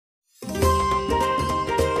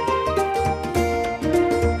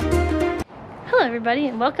everybody,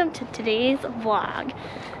 and welcome to today's vlog.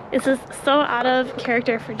 This is so out of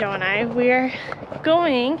character for Joe and I. We're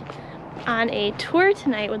going on a tour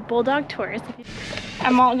tonight with Bulldog Tours.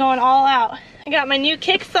 I'm going all out. I got my new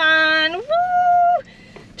kicks on. Woo!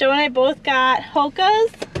 Joe and I both got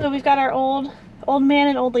Hoka's. So we've got our old man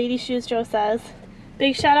and old lady shoes, Joe says.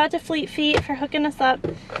 Big shout out to Fleet Feet for hooking us up,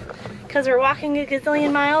 because we're walking a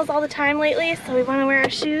gazillion miles all the time lately, so we want to wear our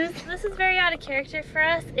shoes. This is very out of character for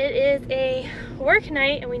us. It is a work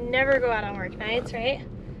night, and we never go out on work nights, right?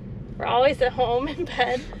 We're always at home in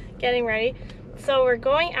bed getting ready. So we're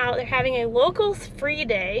going out. They're having a locals free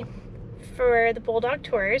day for the Bulldog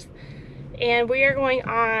Tours, and we are going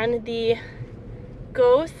on the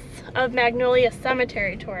Ghosts of Magnolia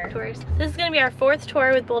Cemetery tours. This is going to be our 4th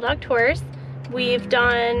tour with Bulldog Tours. We've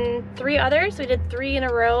done 3 others. We did 3 in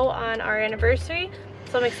a row on our anniversary.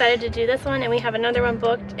 So I'm excited to do this one, and we have another one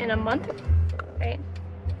booked in a month, right?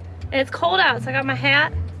 And it's cold out, so I got my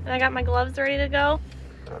hat and I got my gloves ready to go.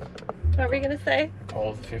 What were you gonna say?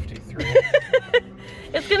 Cold 53.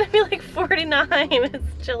 It's gonna be like 49.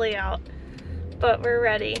 It's chilly out, but we're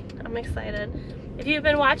ready. I'm excited. If you've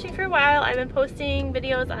been watching for a while, I've been posting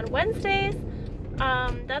videos on Wednesdays.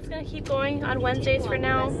 That's gonna keep going on Wednesdays for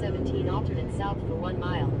now. 17 alternate south for 1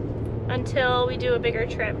 mile. Until we do a bigger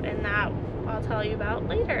trip, and that I'll tell you about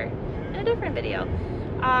later in a different video.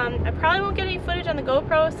 I probably won't get any footage on the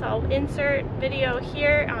GoPro, so I'll insert video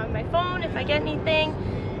here on my phone if I get anything,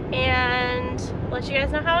 and let you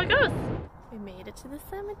guys know how it goes. We made it to the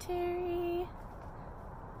cemetery.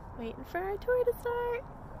 Waiting for our tour to start.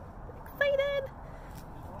 Excited!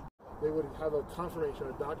 They would have a confirmation,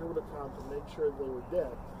 a doctor would have come to make sure they were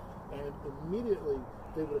dead, and immediately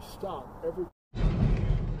they would have stopped every...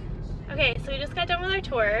 Okay, so we just got done with our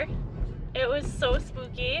tour. It was so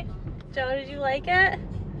spooky. Joe, did you like it?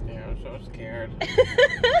 Yeah, I was so scared.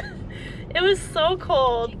 It was so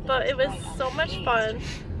cold, but it was so much fun.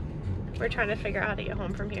 We're trying to figure out how to get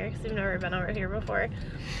home from here because we've never been over here before.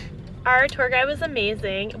 Our tour guide was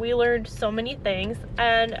amazing. We learned so many things,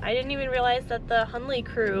 and I didn't even realize that the Hunley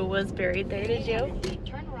crew was buried there, did you?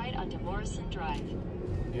 Turn right onto Morrison Drive.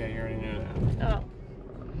 Yeah, you already knew that. Oh.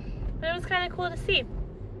 But it was kind of cool to see.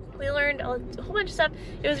 We learned a whole bunch of stuff.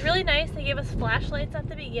 It was really nice. They gave us flashlights at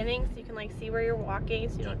the beginning so you can like see where you're walking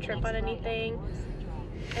so you don't trip on anything.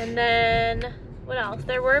 And then, what else?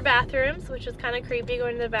 There were bathrooms, which was kind of creepy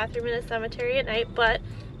going to the bathroom in a cemetery at night, but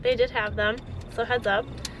they did have them, so heads up.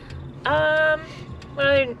 What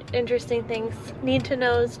other interesting things? Need to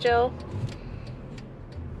knows, Joe?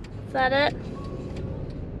 Is that it?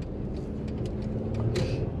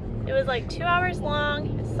 It was like 2 hours long.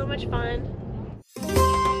 It was so much fun.